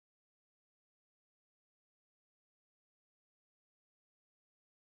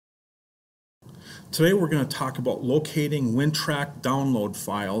Today we're going to talk about locating Wintrac download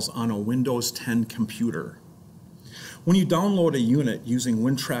files on a Windows 10 computer. When you download a unit using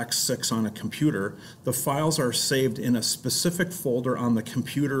Wintrac 6 on a computer, the files are saved in a specific folder on the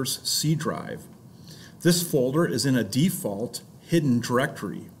computer's C drive. This folder is in a default hidden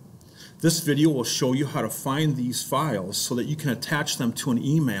directory. This video will show you how to find these files so that you can attach them to an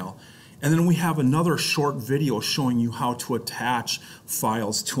email, and then we have another short video showing you how to attach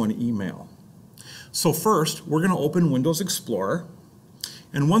files to an email. So first, we're going to open Windows Explorer,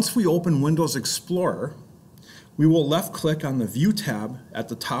 and once we open Windows Explorer, we will left-click on the View tab at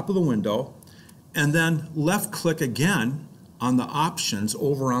the top of the window, and then left-click again on the options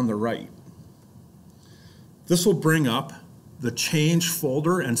over on the right. This will bring up the Change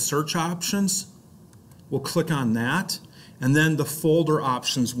Folder and Search options. We'll click on that, and then the Folder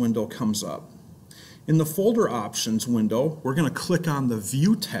Options window comes up. In the Folder Options window, we're going to click on the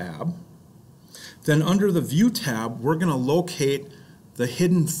View tab. Then under the View tab, we're going to locate the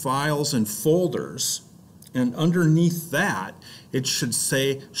hidden files and folders, and underneath that it should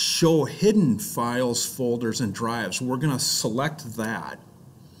say Show Hidden Files, Folders, and Drives. We're going to select that.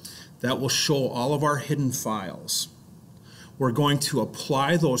 That will show all of our hidden files. We're going to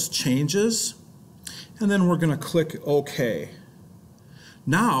apply those changes, and then we're going to click OK.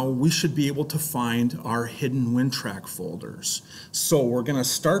 Now we should be able to find our hidden Wintrac folders. So we're going to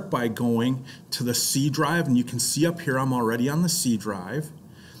start by going to the C drive, and you can see up here I'm already on the C drive.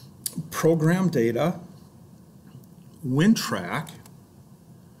 Program Data, Wintrac,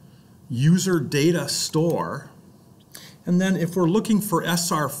 User Data Store, and then if we're looking for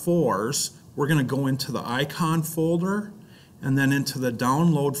SR4s, we're going to go into the Icon folder, and then into the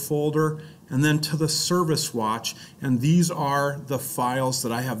Download folder, and then to the Service Watch, and these are the files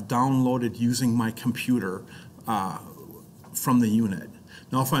that I have downloaded using my computer from the unit.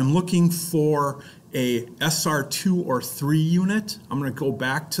 Now if I'm looking for a SR2 or 3 unit, I'm going to go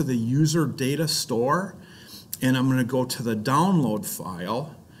back to the User Data Store, and I'm going to go to the Download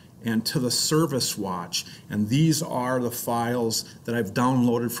file and to the Service Watch, and these are the files that I've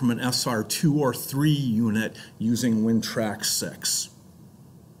downloaded from an SR2 or 3 unit using Wintrac 6.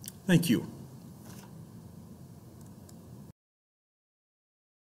 Thank you.